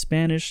survive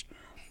Spanish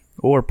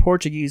or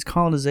Portuguese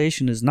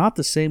colonization is not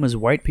the same as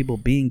white people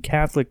being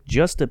Catholic,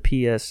 just a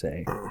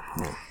PSA.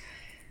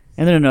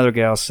 And then another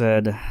gal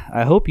said,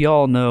 I hope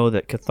y'all know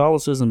that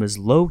Catholicism is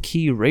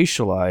low-key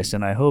racialized,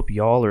 and I hope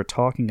y'all are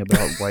talking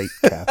about white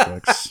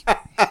Catholics.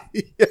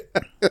 Yeah.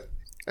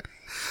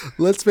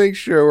 Let's make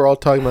sure we're all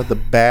talking about the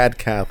bad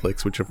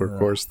Catholics, which are, of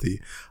course, the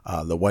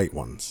white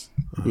ones.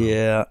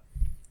 Yeah.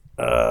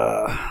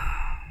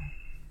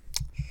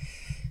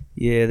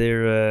 Yeah,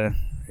 they're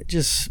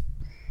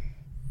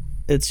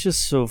it's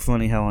just so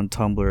funny how on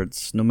Tumblr,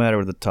 it's no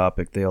matter the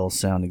topic, they all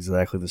sound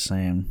exactly the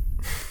same.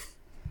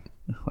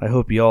 I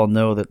hope you all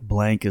know that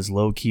blank is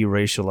low-key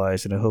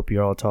racialized, and I hope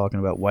you're all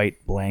talking about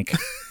white blank.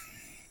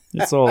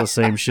 It's all the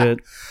same shit.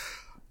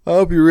 I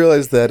hope you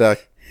realize that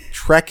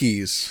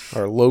Trekkies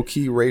are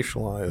low-key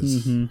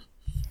racialized. Mm-hmm.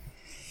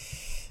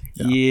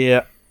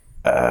 Yeah.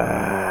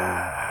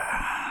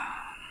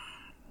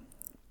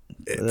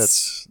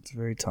 It's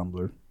very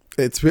Tumblr.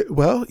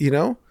 Well, you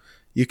know,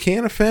 you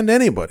can't offend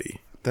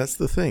anybody. that's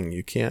the thing.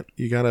 You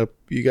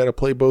gotta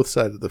play both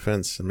sides of the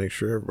fence and make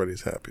sure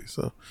everybody's happy.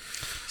 So,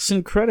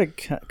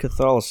 syncretic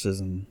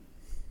Catholicism.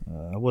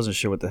 I wasn't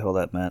sure what the hell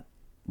that meant,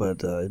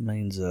 but it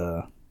means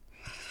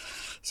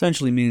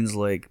essentially means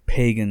like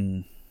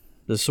pagan.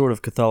 The sort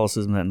of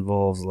Catholicism that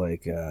involves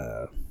like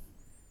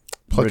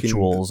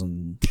rituals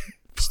and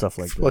stuff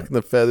like that. Plucking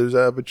the feathers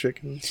out of a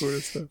chicken, sort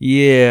of stuff.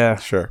 Yeah,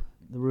 sure.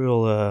 The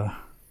real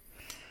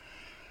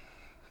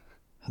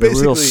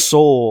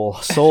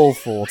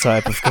soulful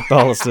type of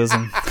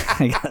Catholicism,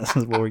 I guess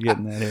is what we're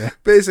getting at here.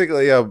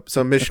 Basically,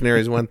 some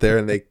missionaries went there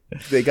and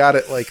they got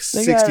it like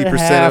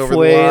 60% over the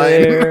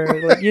line.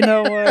 There. Like, you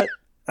know what?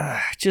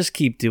 Just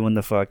keep doing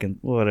the fucking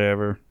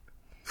whatever.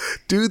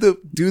 Do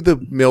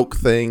the milk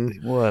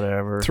thing.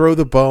 Whatever. Throw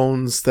the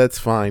bones. That's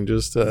fine.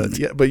 Just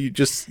but you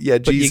just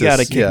But Jesus. You got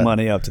to kick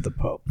money up to the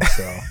Pope.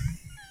 So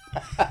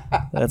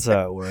that's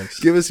how it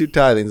works. Give us your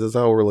tithings. That's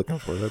all we're looking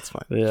for. That's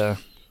fine. Yeah.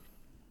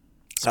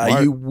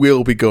 You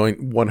will be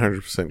going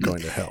 100%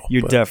 going to hell.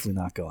 You're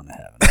definitely not going to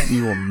heaven.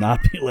 You will not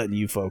be letting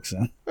you folks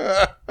in.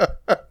 You're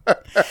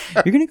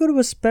going to go to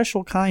a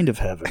special kind of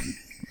heaven.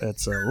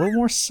 That's a little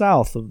more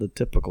south of the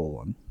typical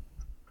one.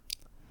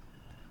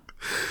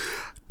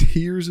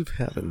 Tears of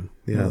Heaven.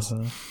 Yes.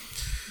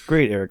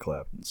 Great Eric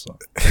Clapton song.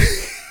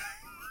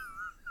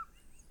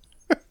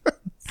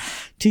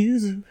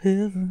 Tears of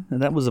Heaven.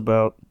 And that was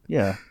about,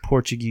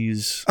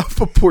 Portuguese. A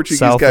Portuguese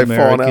South guy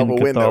American falling out of a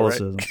window.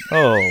 Catholicism. Right?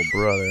 Oh,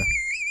 brother.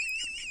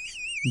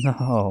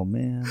 No,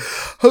 man.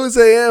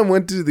 Jose M.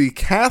 went to the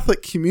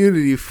Catholic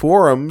Community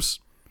Forums,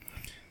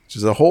 which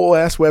is a whole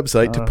ass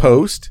website to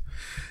post.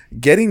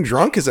 Getting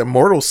drunk is a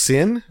mortal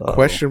sin?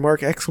 Question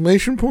mark,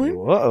 exclamation point.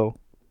 Whoa.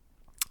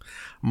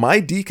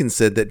 My deacon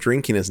said that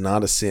drinking is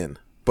not a sin,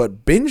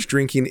 but binge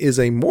drinking is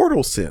a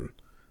mortal sin.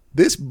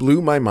 This blew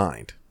my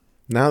mind.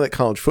 Now that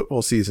college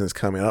football season is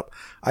coming up,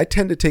 I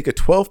tend to take a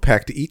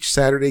 12-pack to each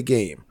Saturday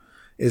game.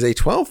 Is a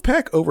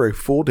 12-pack over a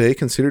full day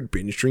considered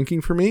binge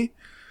drinking for me?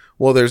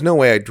 Well, there's no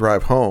way I'd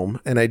drive home,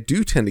 and I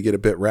do tend to get a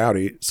bit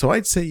rowdy, so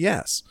I'd say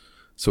yes.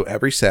 So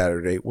every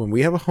Saturday, when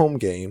we have a home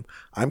game,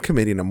 I'm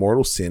committing a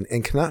mortal sin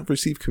and cannot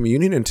receive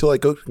communion until I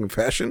go to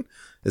confession?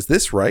 Is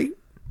this right?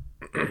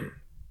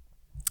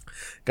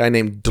 Guy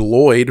named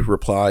Deloyd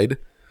replied,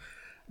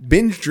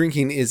 binge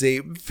drinking is a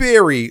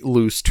very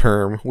loose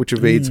term which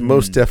evades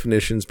most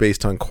definitions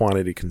based on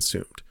quantity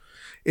consumed.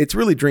 It's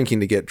really drinking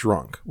to get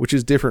drunk, which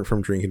is different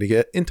from drinking to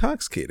get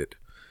intoxicated.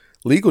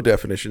 Legal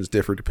definitions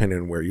differ depending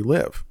on where you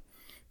live.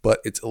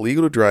 But it's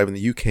illegal to drive in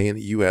the UK and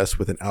the US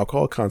with an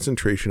alcohol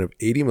concentration of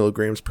 80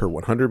 milligrams per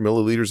 100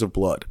 milliliters of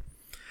blood.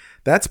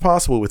 That's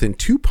possible within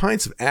 2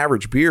 pints of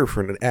average beer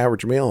for an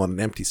average male on an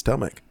empty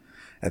stomach.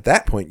 At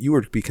that point, you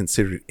are to be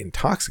considered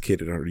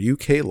intoxicated under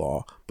UK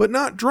law, but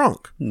not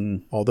drunk,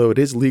 although it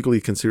is legally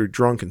considered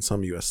drunk in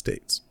some US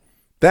states.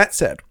 That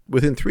said,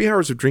 within 3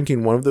 hours of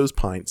drinking one of those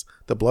pints,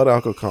 the blood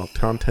alcohol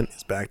content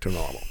is back to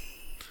normal.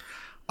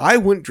 I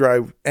wouldn't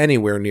drive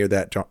anywhere near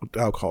that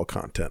alcohol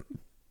content,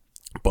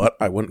 but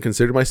I wouldn't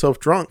consider myself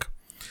drunk.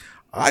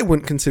 I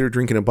wouldn't consider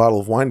drinking a bottle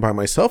of wine by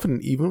myself in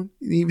an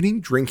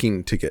evening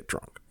drinking to get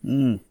drunk.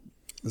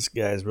 This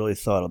guy's really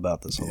thought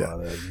about this a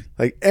lot.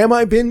 Like, am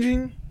I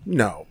binging?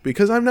 No,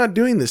 because I'm not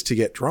doing this to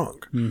get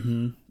drunk.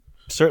 Mm-hmm.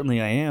 Certainly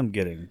I am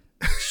getting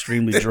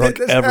extremely drunk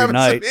every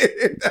night.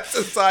 That's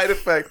a side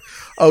effect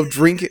of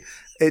drinking.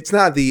 It's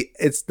not the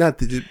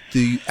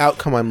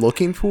outcome I'm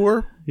looking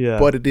for,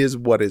 but it is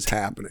what is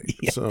happening.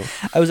 Yeah. So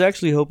I was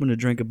actually hoping to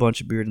drink a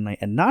bunch of beer tonight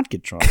and not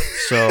get drunk.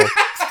 So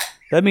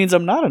that means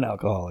I'm not an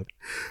alcoholic.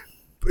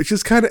 It's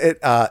just kind of it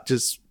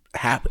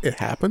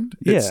happened.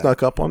 It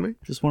snuck up on me.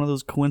 Just one of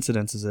those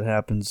coincidences that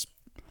happens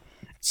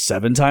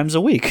 7 times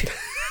a week.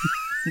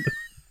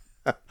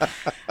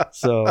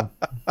 So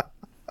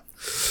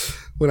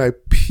when I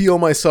peel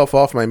myself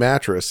off my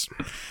mattress.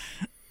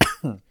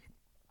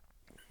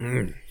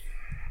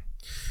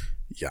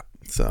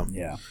 So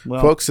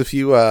well, folks, if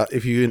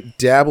you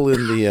dabble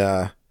in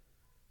the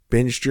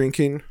binge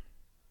drinking,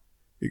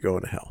 you're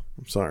going to hell.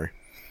 I'm sorry.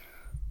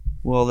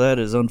 Well, that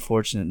is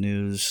unfortunate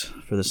news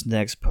for this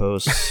next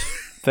post.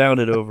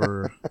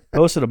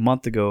 Posted a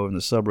month ago in the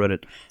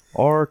subreddit,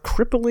 "Are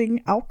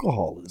crippling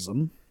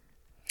alcoholism?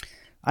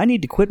 I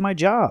need to quit my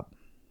job.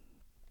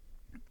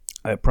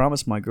 I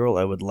promised my girl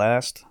I would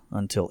last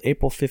until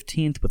April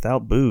 15th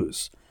without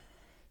booze.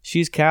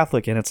 She's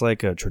Catholic, and it's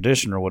like a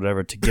tradition or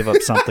whatever to give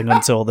up something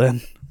until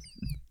then.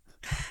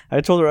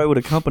 I told her I would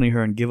accompany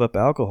her and give up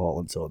alcohol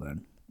until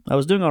then. I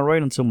was doing all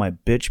right until my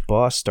bitch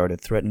boss started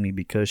threatening me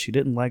because she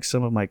didn't like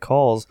some of my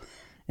calls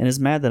and is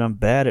mad that I'm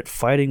bad at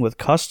fighting with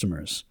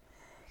customers.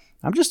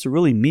 I'm just a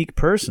really meek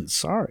person,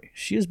 sorry.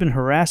 She has been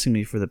harassing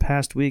me for the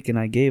past week, and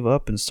I gave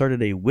up and started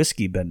a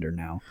whiskey bender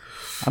now.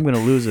 I'm going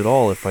to lose it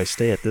all if I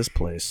stay at this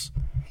place.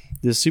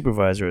 This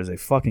supervisor is a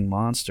fucking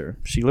monster.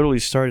 She literally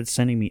started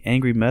sending me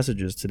angry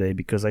messages today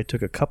because I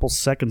took a couple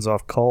seconds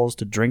off calls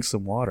to drink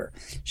some water.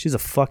 She's a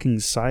fucking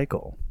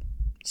psycho.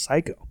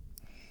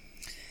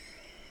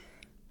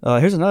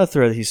 Here's another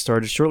thread that he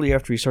started shortly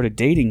after he started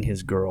dating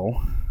his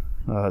girl,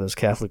 this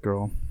Catholic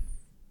girl.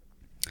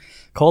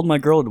 Called my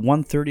girl at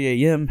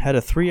 1:30 a.m., had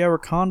a 3-hour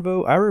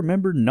convo. I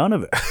remember none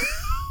of it.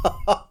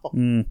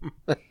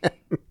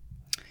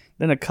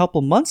 Then a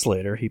couple months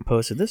later, he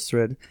posted this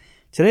thread.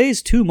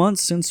 Today's 2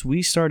 months since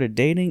we started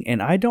dating,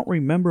 and I don't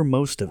remember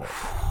most of it.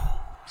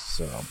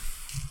 So,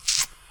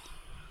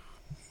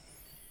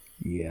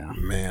 yeah.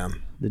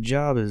 Man. The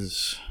job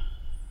is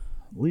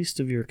least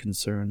of your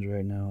concerns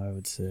right now, I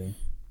would say.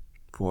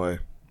 Boy.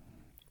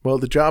 Well,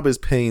 the job is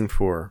paying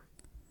for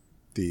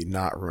the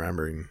not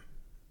remembering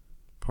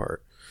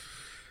part.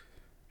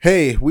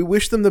 Hey, we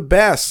wish them the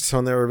best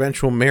on their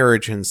eventual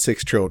marriage and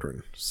 6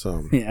 children.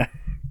 So yeah.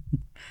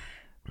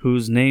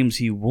 Whose names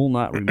he will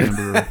not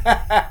remember.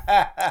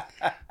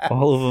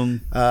 All of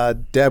them.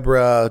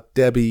 Deborah,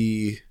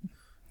 Debbie.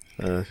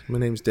 My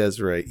name's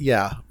Desiree.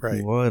 Yeah,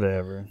 right.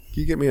 Whatever.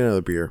 Can you get me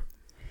another beer?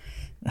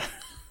 God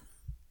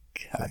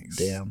Thanks.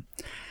 damn.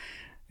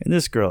 And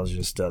this girl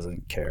just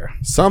doesn't care.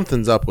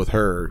 Something's up with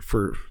her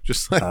for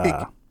just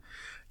like,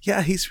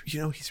 yeah,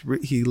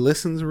 he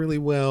listens really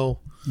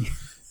well.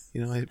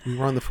 We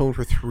were on the phone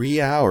for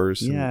 3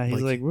 hours. Yeah,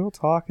 he's like real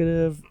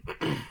talkative.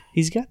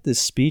 He's got this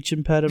speech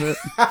impediment.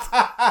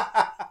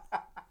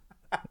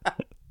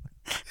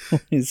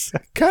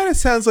 Kind of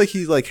sounds like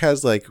he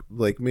has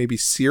maybe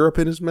syrup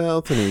in his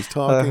mouth and he's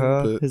talking.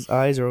 But his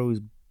eyes are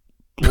always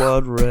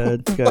blood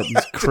red. He's got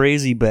these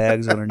crazy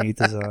bags underneath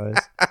his eyes.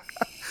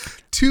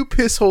 2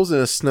 piss holes in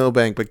a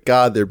snowbank, but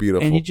God, they're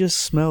beautiful. And he just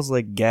smells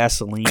like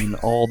gasoline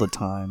all the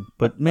time.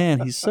 But man,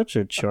 he's such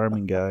a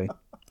charming guy.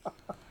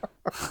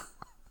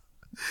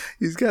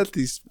 He's got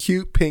these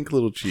cute pink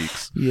little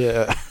cheeks.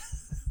 Yeah.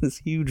 This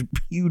huge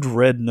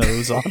red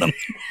nose on him.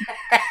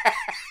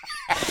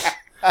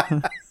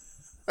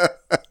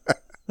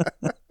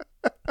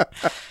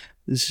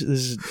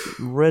 This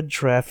red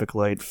traffic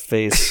light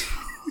face.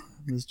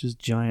 This just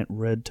giant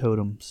red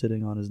totem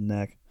sitting on his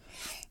neck.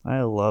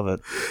 I love it.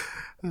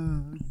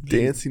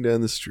 Dancing down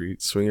the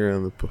street, swinging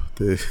around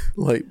the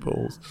light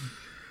poles.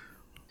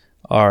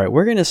 All right,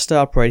 we're going to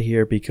stop right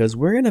here because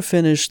we're going to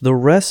finish the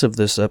rest of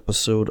this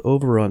episode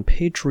over on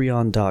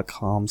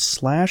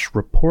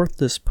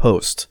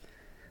patreon.com/reportthispost.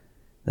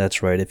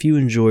 That's right. If you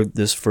enjoyed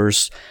this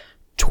first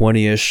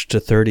 20-ish to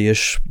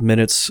 30-ish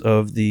minutes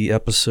of the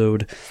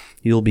episode,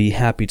 you'll be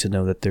happy to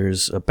know that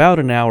there's about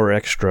an hour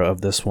extra of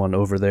this one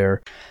over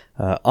there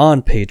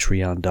on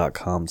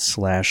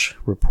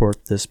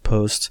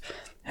patreon.com/reportthispost.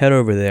 Head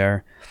over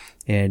there,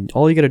 and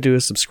all you got to do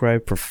is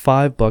subscribe for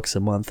 $5 a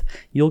month.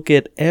 You'll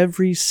get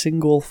every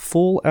single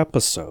full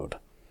episode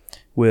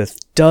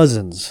with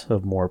dozens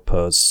of more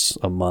posts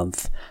a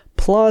month,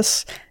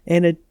 plus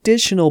an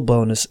additional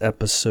bonus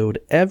episode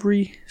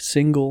every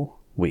single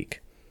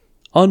week.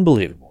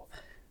 Unbelievable.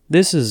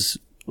 This is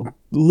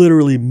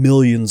literally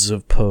millions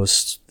of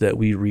posts that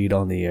we read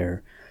on the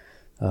air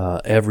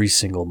every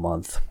single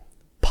month.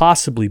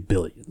 Possibly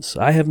billions.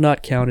 I have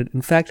not counted.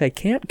 In fact, I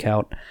can't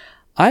count.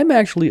 I'm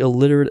actually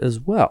illiterate as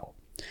well.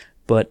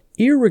 But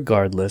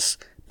irregardless,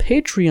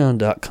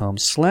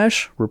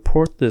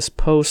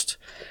 patreon.com/reportthispost,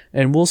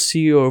 and we'll see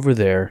you over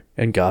there,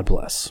 and God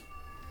bless.